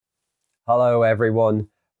Hello, everyone.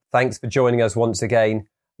 Thanks for joining us once again.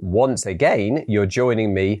 Once again, you're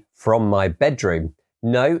joining me from my bedroom.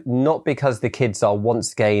 No, not because the kids are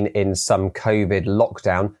once again in some COVID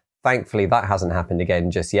lockdown. Thankfully, that hasn't happened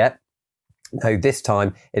again just yet. No, this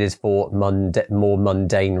time it is for more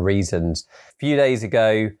mundane reasons. A few days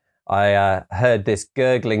ago, I heard this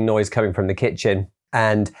gurgling noise coming from the kitchen.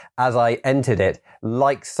 And as I entered it,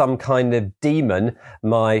 like some kind of demon,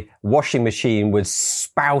 my washing machine was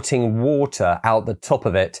spouting water out the top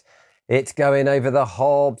of it. It's going over the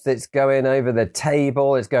hobs, it's going over the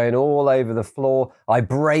table, it's going all over the floor. I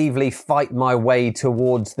bravely fight my way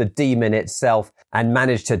towards the demon itself and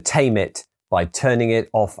manage to tame it by turning it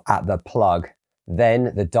off at the plug.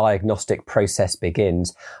 Then the diagnostic process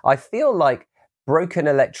begins. I feel like broken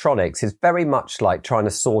electronics is very much like trying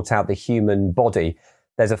to sort out the human body.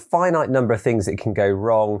 There's a finite number of things that can go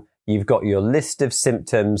wrong. You've got your list of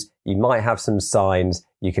symptoms. You might have some signs.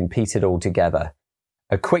 You can piece it all together.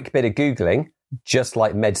 A quick bit of Googling, just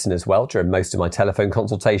like medicine as well, during most of my telephone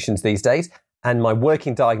consultations these days. And my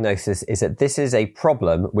working diagnosis is that this is a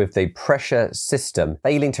problem with the pressure system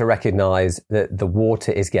failing to recognize that the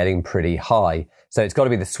water is getting pretty high. So it's got to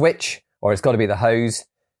be the switch, or it's got to be the hose,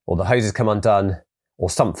 or the hose has come undone, or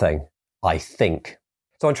something, I think.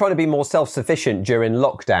 So I'm trying to be more self-sufficient during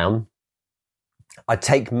lockdown. I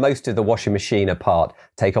take most of the washing machine apart,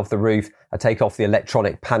 take off the roof, I take off the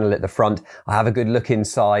electronic panel at the front, I have a good look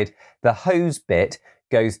inside. The hose bit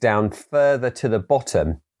goes down further to the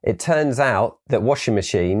bottom. It turns out that washing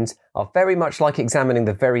machines are very much like examining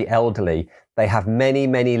the very elderly. They have many,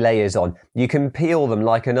 many layers on. You can peel them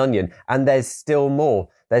like an onion, and there's still more.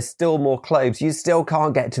 There's still more clothes. You still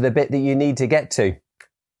can't get to the bit that you need to get to.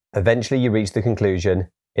 Eventually you reach the conclusion,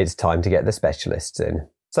 it's time to get the specialists in.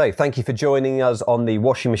 So thank you for joining us on the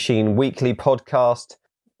Washing Machine Weekly podcast.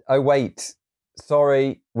 Oh wait,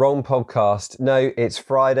 sorry, wrong podcast. No, it's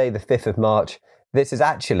Friday the 5th of March. This is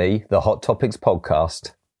actually the Hot Topics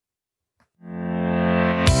podcast.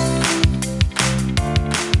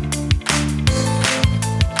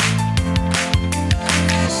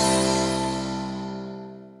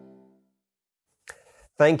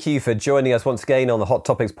 Thank you for joining us once again on the Hot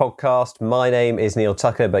Topics podcast. My name is Neil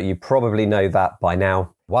Tucker, but you probably know that by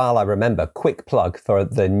now. While I remember, quick plug for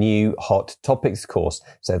the new Hot Topics course.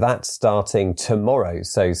 So that's starting tomorrow.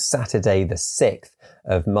 So Saturday the 6th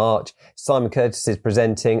of March. Simon Curtis is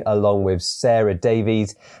presenting along with Sarah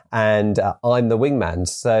Davies, and I'm the wingman.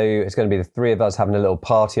 So it's going to be the three of us having a little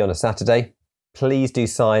party on a Saturday. Please do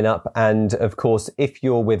sign up. And of course, if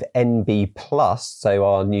you're with NB Plus, so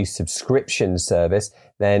our new subscription service,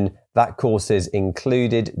 then that course is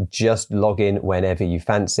included. Just log in whenever you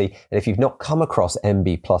fancy. And if you've not come across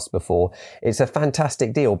NB Plus before, it's a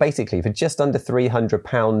fantastic deal. Basically, for just under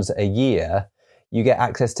 £300 a year, you get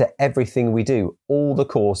access to everything we do. All the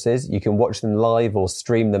courses, you can watch them live or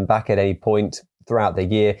stream them back at any point throughout the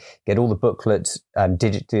year, get all the booklets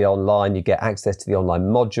digitally online, you get access to the online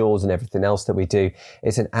modules and everything else that we do.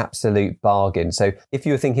 It's an absolute bargain. So if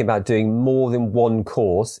you were thinking about doing more than one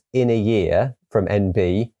course in a year from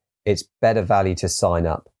NB, it's better value to sign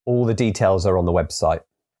up. All the details are on the website.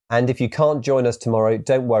 And if you can't join us tomorrow,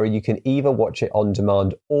 don't worry, you can either watch it on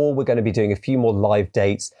demand or we're going to be doing a few more live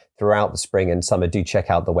dates throughout the spring and summer. Do check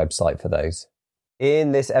out the website for those.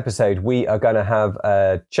 In this episode, we are going to have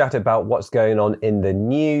a chat about what's going on in the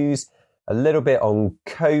news, a little bit on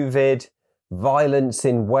COVID, violence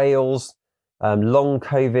in Wales, long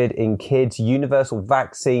COVID in kids, universal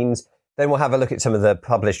vaccines. Then we'll have a look at some of the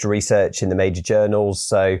published research in the major journals,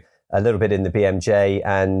 so a little bit in the BMJ,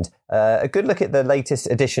 and a good look at the latest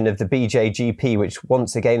edition of the BJGP, which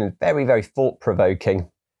once again is very, very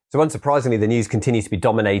thought-provoking. So unsurprisingly, the news continues to be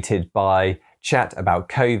dominated by chat about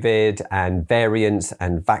COVID and variants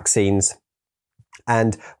and vaccines.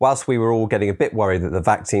 And whilst we were all getting a bit worried that the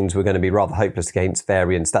vaccines were going to be rather hopeless against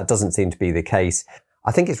variants, that doesn't seem to be the case.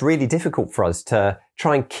 I think it's really difficult for us to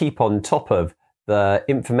try and keep on top of the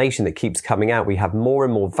information that keeps coming out. We have more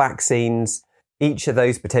and more vaccines. Each of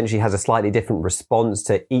those potentially has a slightly different response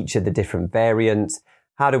to each of the different variants.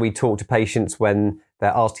 How do we talk to patients when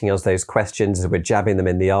they're asking us those questions as we're jabbing them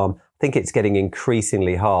in the arm? I think it's getting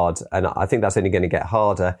increasingly hard, and I think that's only going to get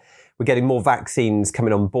harder. We're getting more vaccines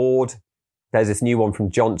coming on board. There's this new one from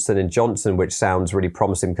Johnson & Johnson, which sounds really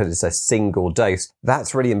promising because it's a single dose.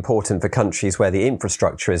 That's really important for countries where the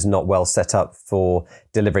infrastructure is not well set up for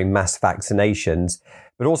delivering mass vaccinations.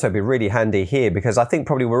 But also be really handy here because I think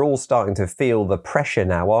probably we're all starting to feel the pressure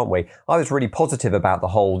now, aren't we? I was really positive about the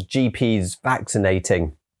whole GPs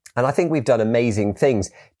vaccinating And I think we've done amazing things.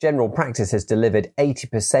 General Practice has delivered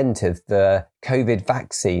 80% of the COVID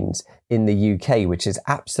vaccines in the UK, which is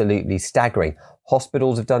absolutely staggering.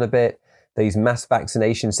 Hospitals have done a bit. These mass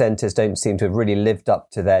vaccination centres don't seem to have really lived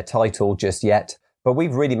up to their title just yet. But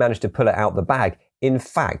we've really managed to pull it out the bag. In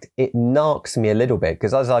fact, it narks me a little bit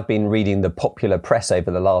because as I've been reading the popular press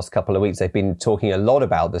over the last couple of weeks, they've been talking a lot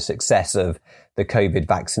about the success of the COVID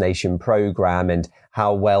vaccination programme and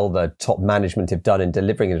how well the top management have done in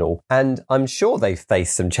delivering it all. And I'm sure they've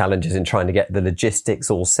faced some challenges in trying to get the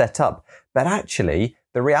logistics all set up. But actually,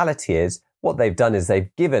 the reality is what they've done is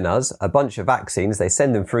they've given us a bunch of vaccines, they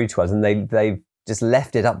send them through to us and they've just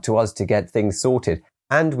left it up to us to get things sorted.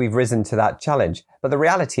 And we've risen to that challenge. But the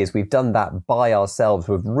reality is we've done that by ourselves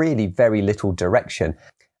with really very little direction.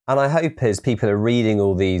 And I hope as people are reading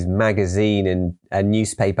all these magazine and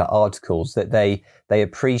newspaper articles that they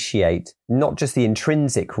appreciate not just the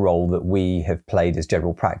intrinsic role that we have played as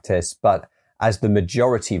General Practice, but as the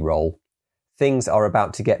majority role. Things are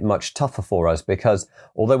about to get much tougher for us because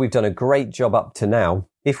although we've done a great job up to now,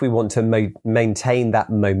 if we want to maintain that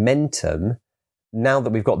momentum, now that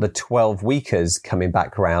we've got the 12-weekers coming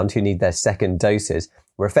back around who need their second doses,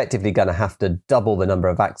 we're effectively going to have to double the number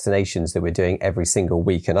of vaccinations that we're doing every single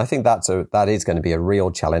week. And I think that is going to be a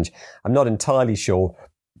real challenge. I'm not entirely sure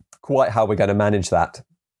quite how we're going to manage that.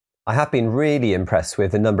 I have been really impressed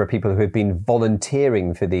with the number of people who have been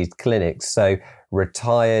volunteering for these clinics. So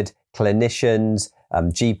retired clinicians,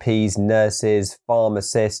 GPs, nurses,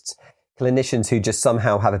 pharmacists, clinicians who just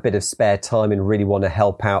somehow have a bit of spare time and really want to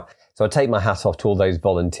help out. So I take my hat off to all those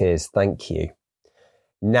volunteers. Thank you.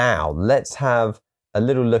 Now, let's have a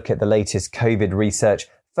little look at the latest COVID research.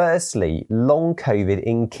 Firstly, long COVID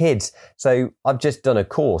in kids. So I've just done a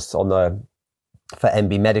course for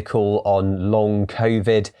MB Medical on long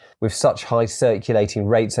COVID. With such high circulating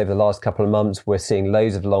rates over the last couple of months, we're seeing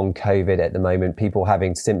loads of long COVID at the moment, people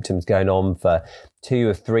having symptoms going on for 2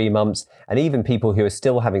 or 3 months, and even people who are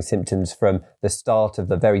still having symptoms from the start of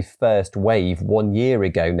the very first wave 1 year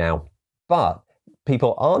ago now. But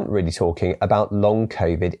people aren't really talking about long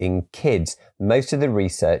COVID in kids. Most of the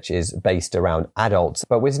research is based around adults,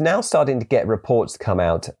 but we're now starting to get reports come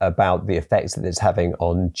out about the effects that it's having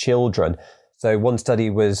on children. So one study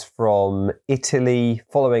was from Italy,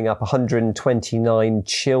 following up 129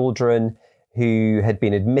 children who had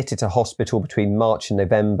been admitted to hospital between March and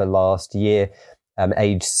November last year,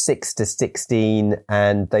 aged 6 to 16,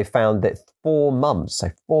 and they found that 4 months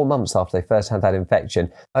after they first had that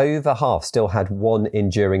infection, over half still had one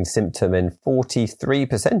enduring symptom, and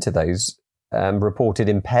 43% of those reported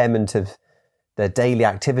impairment of their daily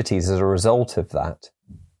activities as a result of that.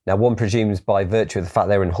 Now, one presumes by virtue of the fact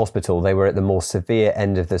they were in hospital, they were at the more severe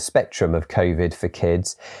end of the spectrum of COVID for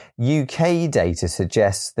kids. UK data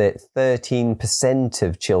suggests that 13%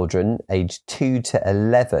 of children aged 2 to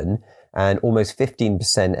 11 and almost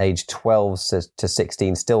 15% aged 12 to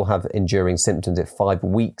 16 still have enduring symptoms at 5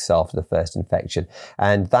 weeks after the first infection.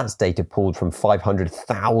 And that's data pulled from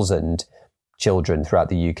 500,000 children throughout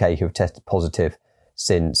the UK who have tested positive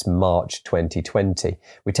since March 2020.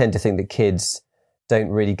 We tend to think that kids don't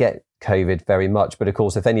really get COVID very much. But of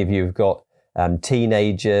course, if any of you have got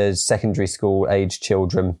teenagers, secondary school age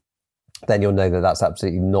children, then you'll know that that's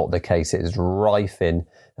absolutely not the case. It was rife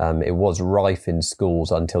in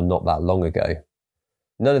schools until not that long ago.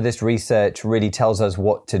 None of this research really tells us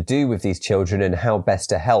what to do with these children and how best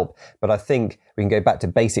to help. But I think we can go back to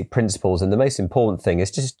basic principles. And the most important thing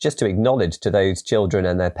is just to acknowledge to those children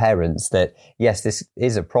and their parents that, yes, this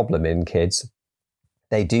is a problem in kids.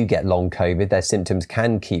 They do get long COVID. Their symptoms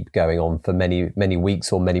can keep going on for many, many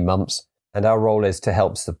weeks or many months. And our role is to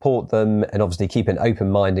help support them and obviously keep an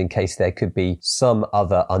open mind in case there could be some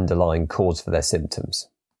other underlying cause for their symptoms.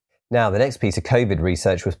 Now, the next piece of COVID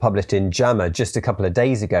research was published in JAMA just a couple of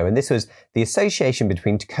days ago, and this was the association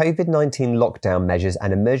between COVID-19 lockdown measures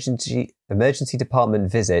and emergency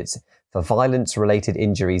department visits for violence-related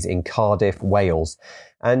injuries in Cardiff, Wales.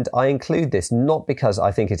 And I include this not because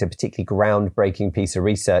I think it's a particularly groundbreaking piece of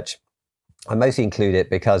research. I mostly include it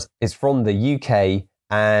because it's from the UK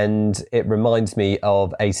and it reminds me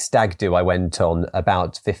of a stag do I went on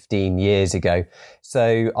about 15 years ago.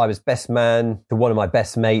 So I was best man to one of my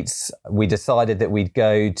best mates. We decided that we'd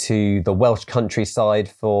go to the Welsh countryside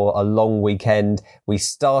for a long weekend. We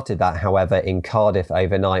started that, however, in Cardiff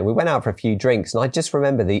overnight. We went out for a few drinks and I just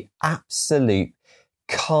remember the absolute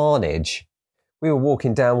carnage. We were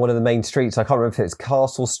walking down one of the main streets. I can't remember if it's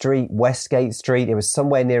Castle Street, Westgate Street. It was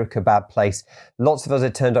somewhere near a kebab place. Lots of us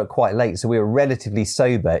had turned up quite late, so we were relatively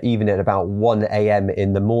sober, even at about 1 a.m.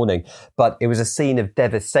 in the morning. But it was a scene of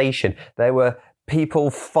devastation. There were people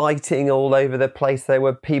fighting all over the place. There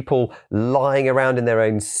were people lying around in their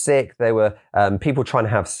own sick. There were people trying to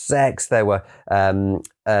have sex. There were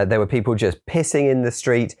people just pissing in the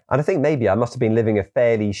street. And I think maybe I must have been living a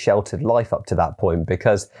fairly sheltered life up to that point,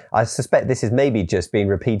 because I suspect this is maybe just being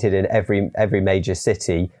repeated in every major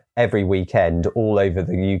city every weekend all over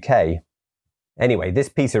the UK. Anyway, this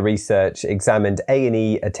piece of research examined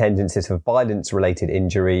A&E attendances for violence-related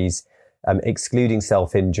injuries, excluding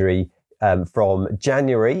self-injury, from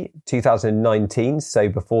January 2019, so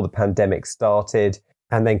before the pandemic started,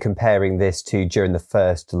 and then comparing this to during the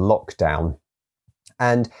first lockdown.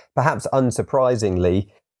 And perhaps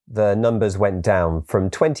unsurprisingly, the numbers went down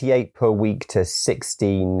from 28 per week to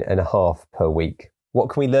 16.5 per week. What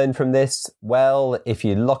can we learn from this? Well, if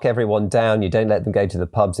you lock everyone down, you don't let them go to the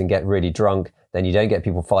pubs and get really drunk, then you don't get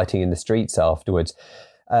people fighting in the streets afterwards.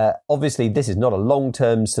 Obviously, this is not a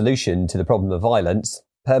long-term solution to the problem of violence.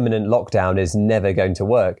 Permanent lockdown is never going to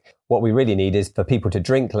work. What we really need is for people to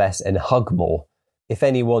drink less and hug more. If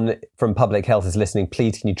anyone from public health is listening,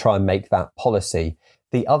 please can you try and make that policy?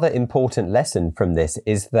 The other important lesson from this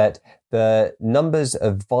is that the numbers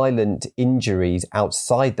of violent injuries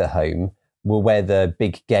outside the home were where the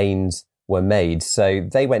big gains were made. So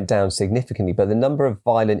they went down significantly, but the number of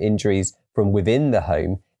violent injuries from within the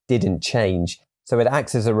home didn't change. So it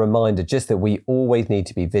acts as a reminder just that we always need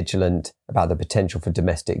to be vigilant about the potential for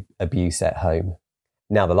domestic abuse at home.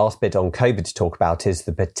 Now, the last bit on COVID to talk about is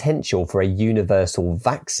the potential for a universal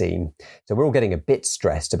vaccine. So we're all getting a bit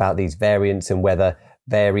stressed about these variants and whether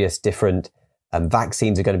various different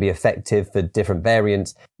vaccines are going to be effective for different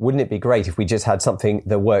variants. Wouldn't it be great if we just had something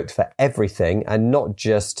that worked for everything, and not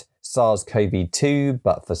just SARS-CoV-2,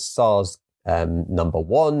 but for SARS number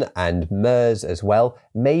 1 and MERS as well,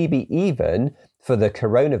 maybe even for the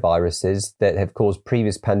coronaviruses that have caused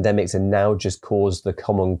previous pandemics and now just cause the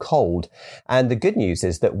common cold. And the good news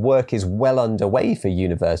is that work is well underway for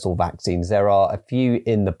universal vaccines. There are a few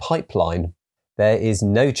in the pipeline. There is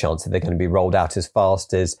no chance that they're going to be rolled out as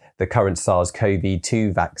fast as the current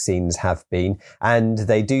SARS-CoV-2 vaccines have been, and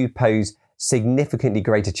they do pose significantly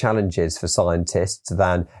greater challenges for scientists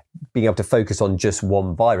than being able to focus on just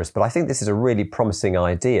one virus. But I think this is a really promising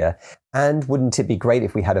idea. And wouldn't it be great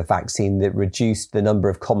if we had a vaccine that reduced the number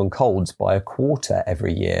of common colds by 1/4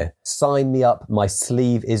 every year? Sign me up. My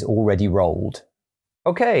sleeve is already rolled.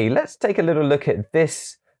 Okay, let's take a little look at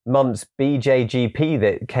this month's BJGP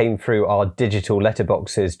that came through our digital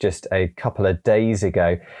letterboxes just a couple of days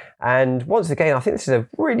ago. And once again, I think this is a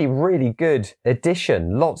really, really good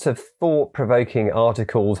edition. Lots of thought-provoking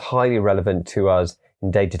articles, highly relevant to us in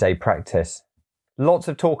day-to-day practice. Lots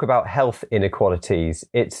of talk about health inequalities.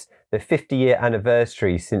 It's the 50-year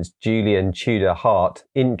anniversary since Julian Tudor Hart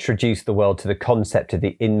introduced the world to the concept of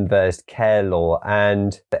the inverse care law,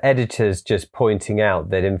 and the editors just pointing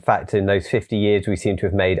out that in fact in those 50 years we seem to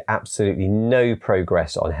have made absolutely no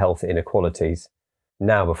progress on health inequalities.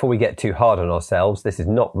 Now, before we get too hard on ourselves, this is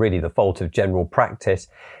not really the fault of general practice.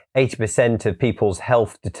 80% of people's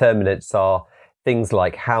health determinants are things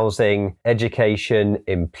like housing, education,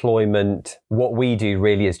 employment. What we do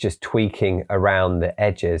really is just tweaking around the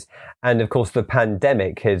edges. And of course, the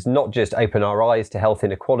pandemic has not just opened our eyes to health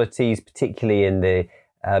inequalities, particularly in the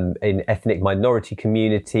in ethnic minority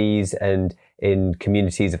communities and in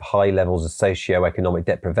communities of high levels of socio-economic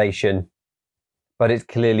deprivation, but it's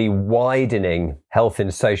clearly widening health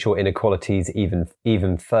and social inequalities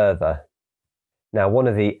even further. Now, one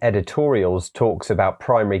of the editorials talks about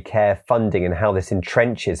primary care funding and how this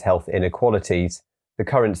entrenches health inequalities. The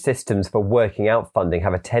current systems for working out funding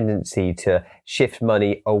have a tendency to shift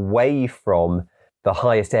money away from the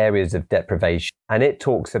highest areas of deprivation. And it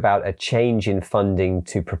talks about a change in funding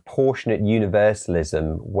to proportionate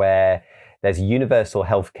universalism, where there's universal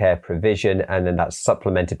healthcare provision, and then that's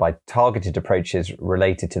supplemented by targeted approaches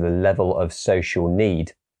related to the level of social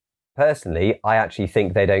need. Personally, I actually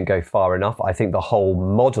think they don't go far enough. I think the whole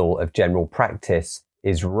model of general practice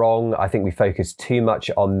is wrong. I think we focus too much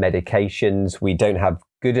on medications. We don't have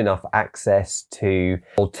good enough access to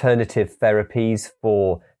alternative therapies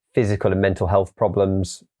for physical and mental health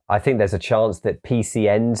problems. I think there's a chance that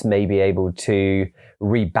PCNs may be able to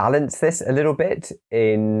rebalance this a little bit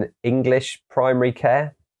in English primary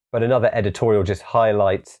care. But another editorial just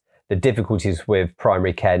highlights the difficulties with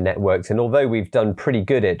primary care networks. And although we've done pretty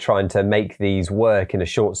good at trying to make these work in a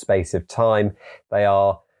short space of time, they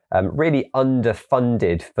are really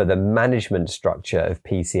underfunded for the management structure of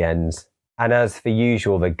PCNs. And as for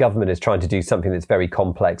usual, the government is trying to do something that's very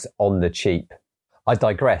complex on the cheap. I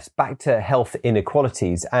digress. Back to health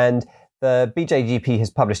inequalities. And The BJGP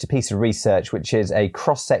has published a piece of research which is a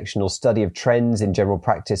cross-sectional study of trends in general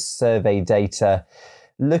practice survey data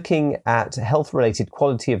looking at health-related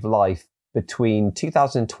quality of life between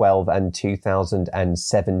 2012 and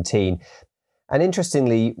 2017. And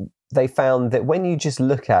interestingly, they found that when you just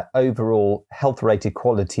look at overall health-related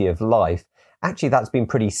quality of life, actually that's been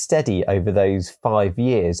pretty steady over those 5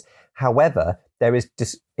 years. However, there is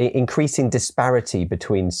increasing disparity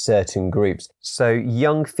between certain groups. So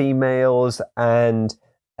young females and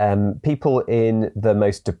people in the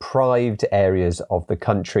most deprived areas of the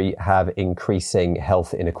country have increasing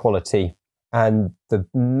health inequality. And the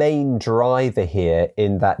main driver here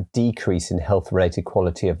in that decrease in health-related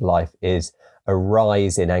quality of life is a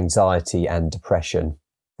rise in anxiety and depression.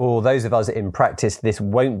 For those of us in practice, this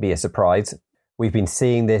won't be a surprise. We've been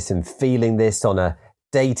seeing this and feeling this on a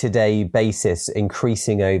day-to-day basis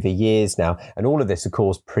increasing over years now. And all of this, of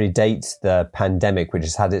course, predates the pandemic, which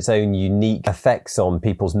has had its own unique effects on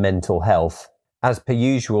people's mental health. As per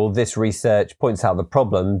usual, this research points out the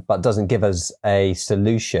problem, but doesn't give us a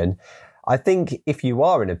solution. I think if you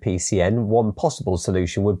are in a PCN, one possible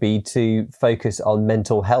solution would be to focus on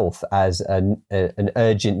mental health as an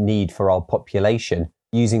urgent need for our population,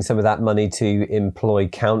 using some of that money to employ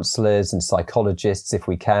counsellors and psychologists if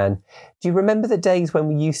we can. Do you remember the days when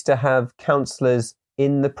we used to have counsellors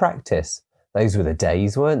in the practice? Those were the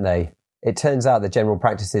days, weren't they? It turns out that general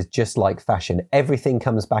practice is just like fashion. Everything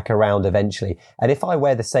comes back around eventually. And if I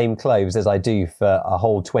wear the same clothes as I do for a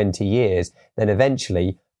whole 20 years, then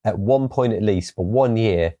eventually, at one point at least, for 1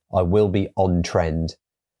 year, I will be on trend.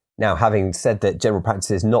 Now, having said that general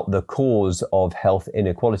practice is not the cause of health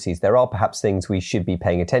inequalities, there are perhaps things we should be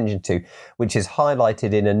paying attention to, which is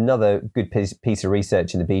highlighted in another good piece of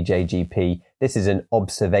research in the BJGP. This is an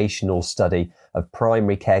observational study of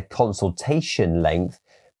primary care consultation length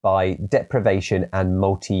by deprivation and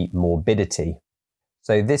multi-morbidity.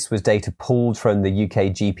 So this was data pulled from the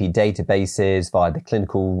UK GP databases via the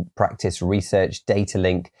Clinical Practice Research Data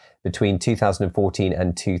Link between 2014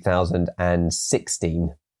 and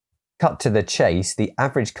 2016. Cut to the chase, the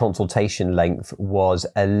average consultation length was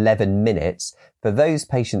 11 minutes. For those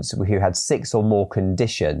patients who had 6 or more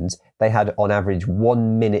conditions, they had on average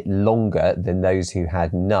 1 minute longer than those who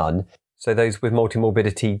had none. So those with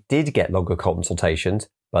multimorbidity did get longer consultations,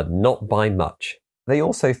 but not by much. They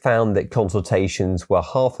also found that consultations were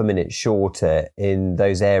half a minute shorter in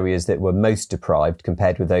those areas that were most deprived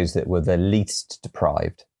compared with those that were the least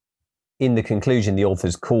deprived. In the conclusion, the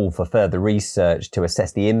authors call for further research to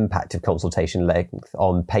assess the impact of consultation length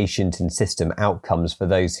on patient and system outcomes for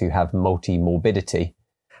those who have multimorbidity.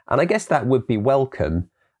 And I guess that would be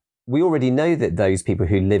welcome. We already know that those people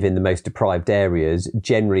who live in the most deprived areas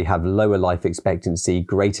generally have lower life expectancy,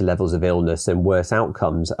 greater levels of illness and worse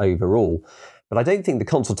outcomes overall. But I don't think the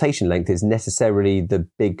consultation length is necessarily the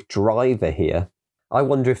big driver here. I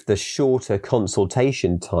wonder if the shorter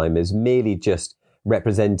consultation time is merely just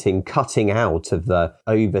representing cutting out of the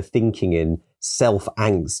overthinking and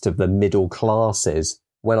self-angst of the middle classes.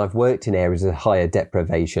 When I've worked in areas of higher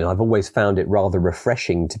deprivation, I've always found it rather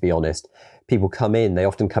refreshing, to be honest. People come in, they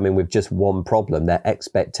often come in with just one problem. Their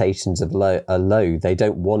expectations are low. They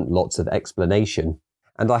don't want lots of explanation.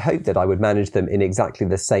 And I hope that I would manage them in exactly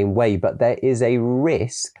the same way, but there is a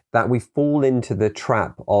risk that we fall into the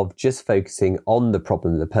trap of just focusing on the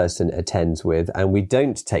problem the person attends with, and we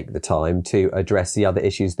don't take the time to address the other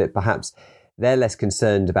issues that perhaps they're less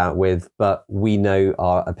concerned about with, but we know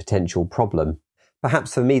are a potential problem.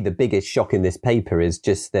 Perhaps for me, the biggest shock in this paper is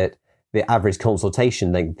just that the average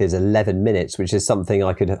consultation length is 11 minutes, which is something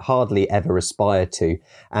I could hardly ever aspire to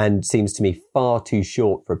and seems to me far too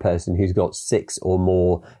short for a person who's got 6 or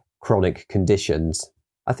more chronic conditions.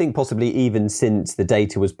 I think possibly even since the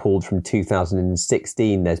data was pulled from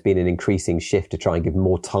 2016, there's been an increasing shift to try and give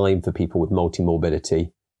more time for people with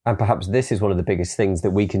multimorbidity. And perhaps this is one of the biggest things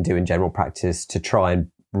that we can do in general practice to try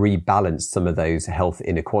and rebalance some of those health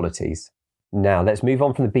inequalities. Now, let's move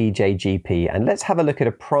on from the BJGP and let's have a look at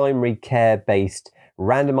a primary care-based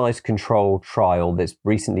randomized control trial that's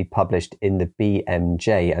recently published in the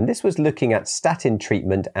BMJ. And this was looking at statin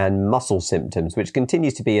treatment and muscle symptoms, which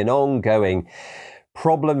continues to be an ongoing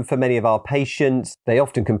problem for many of our patients. They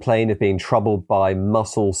often complain of being troubled by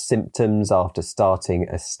muscle symptoms after starting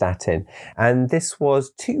a statin. And this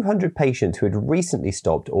was 200 patients who had recently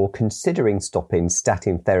stopped or considering stopping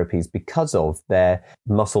statin therapies because of their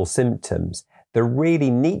muscle symptoms. The really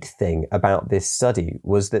neat thing about this study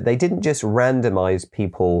was that they didn't just randomize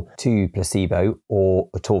people to placebo or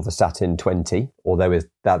atorvastatin 20, although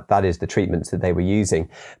that is the treatments that they were using,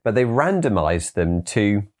 but they randomized them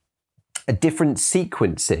to different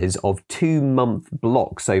sequences of 2-month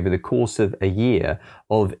blocks over the course of a year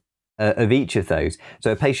of each of those.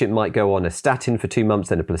 So a patient might go on a statin for 2 months,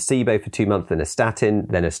 then a placebo for 2 months, then a statin,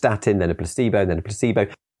 then a statin, then a placebo, then a placebo,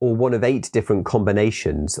 or one of 8 different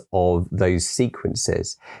combinations of those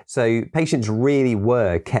sequences. So patients really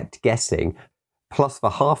were kept guessing. Plus, for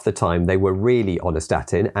half the time, they were really on a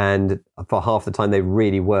statin, and for half the time, they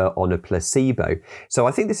really were on a placebo. So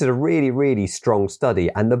I think this is a really, really strong study.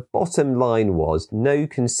 And the bottom line was no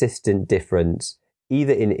consistent difference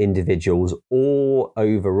either in individuals or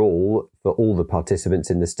overall for all the participants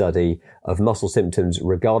in the study of muscle symptoms,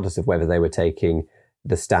 regardless of whether they were taking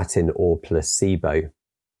the statin or placebo.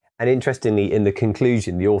 And interestingly, in the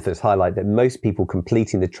conclusion, the authors highlight that most people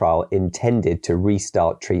completing the trial intended to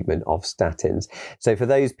restart treatment of statins. So for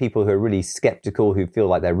those people who are really skeptical, who feel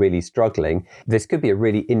like they're really struggling, this could be a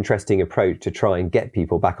really interesting approach to try and get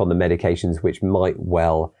people back on the medications which might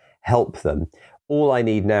well help them. All I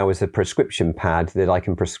need now is a prescription pad that I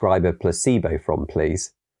can prescribe a placebo from,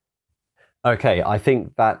 please. Okay, I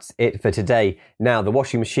think that's it for today. Now, the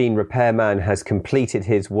washing machine repairman has completed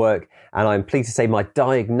his work, and I'm pleased to say my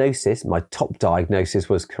top diagnosis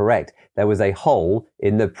was correct. There was a hole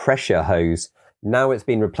in the pressure hose. Now it's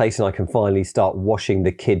been replaced and I can finally start washing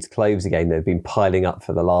the kids' clothes again that have been piling up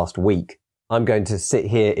for the last week. I'm going to sit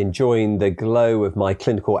here enjoying the glow of my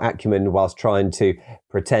clinical acumen whilst trying to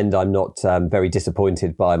pretend I'm not very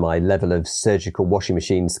disappointed by my level of surgical washing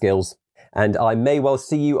machine skills. And I may well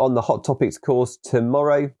see you on the Hot Topics course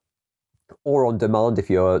tomorrow, or on demand if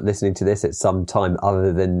you're listening to this at some time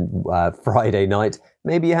other than Friday night.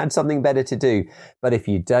 Maybe you had something better to do. But if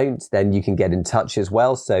you don't, then you can get in touch as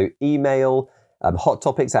well. So email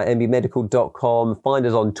hottopics@mbmedical.com. Find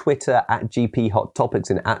us on Twitter @GPHotTopics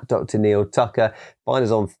and @Dr. Neil Tucker. Find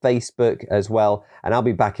us on Facebook as well. And I'll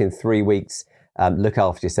be back in 3 weeks. Look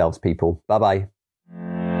after yourselves, people. Bye-bye.